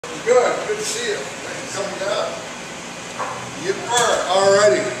Good to see you. Thanks for coming down. Yipper,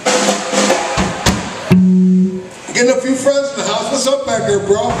 alrighty. Getting a few friends in the house. What's up back there,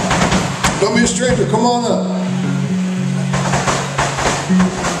 bro? Don't be a stranger. Come on up.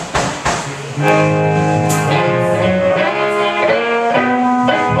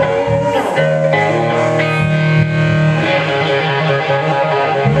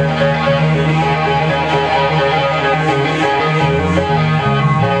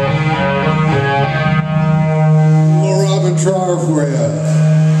 Trial for you.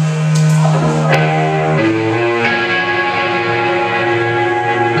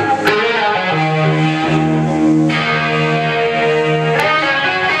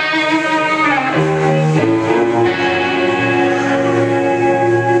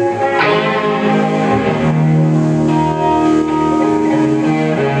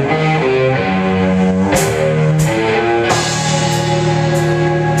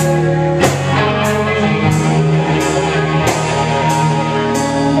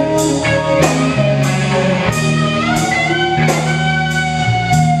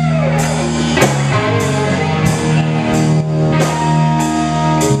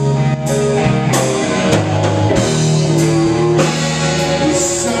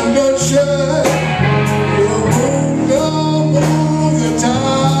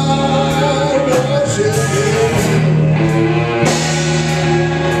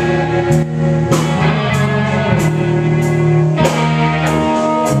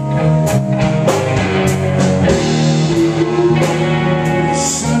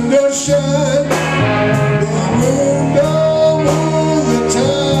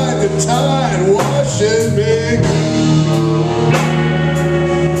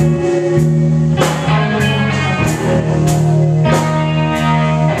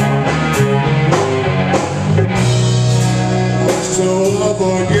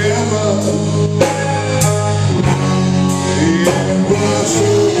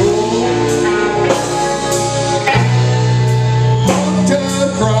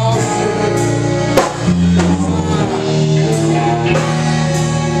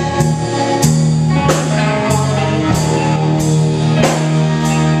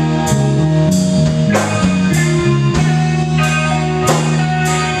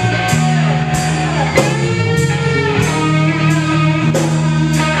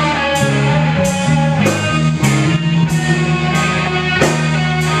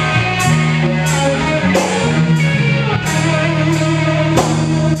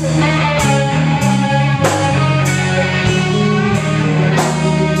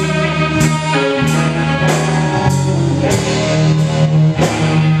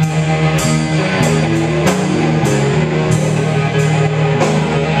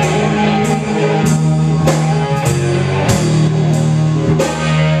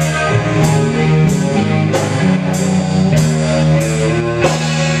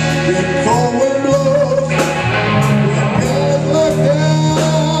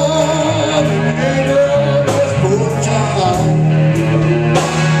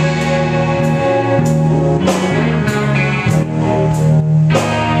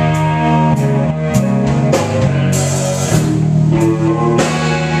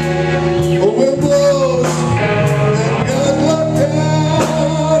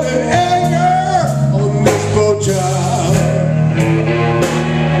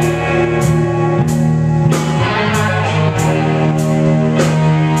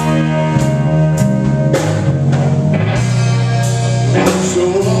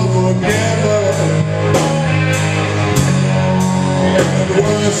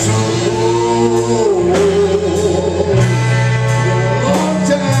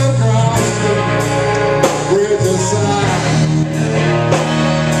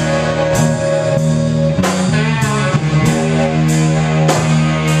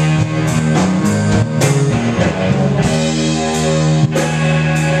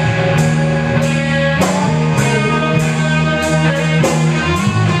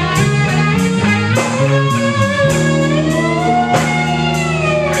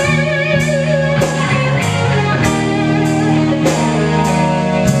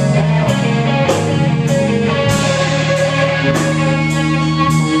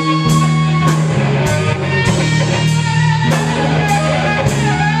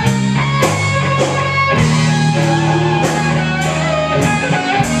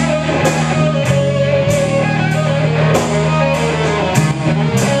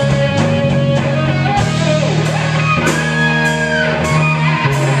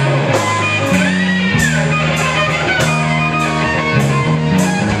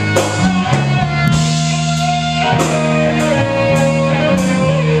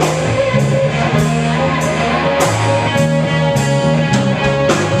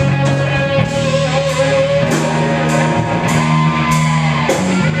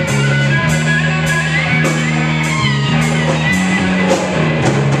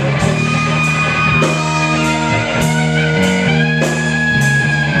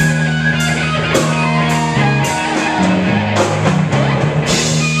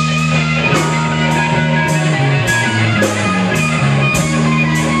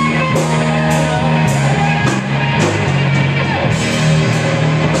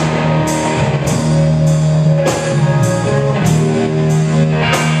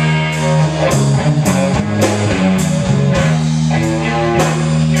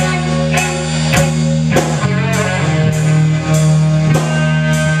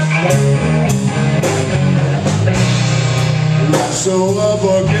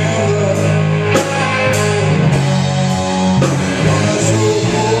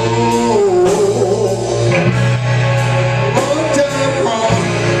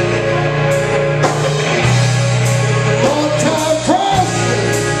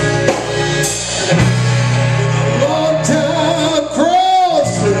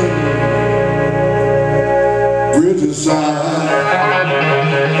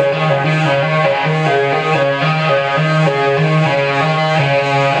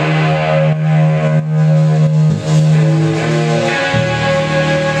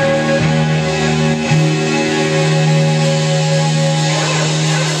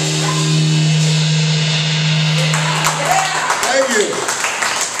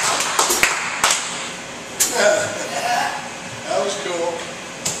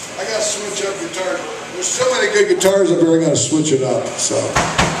 gotta switch up guitars. There's so many good guitars up here, I gotta switch it up. So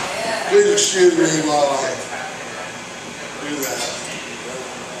please excuse me while I do that.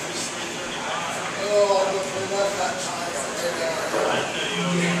 Oh, I'm gonna bring up that time.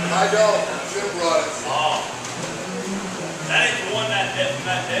 I don't. Jim brought it. Oh. That ain't the one that day.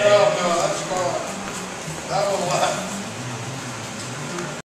 No, that's gone. That one left.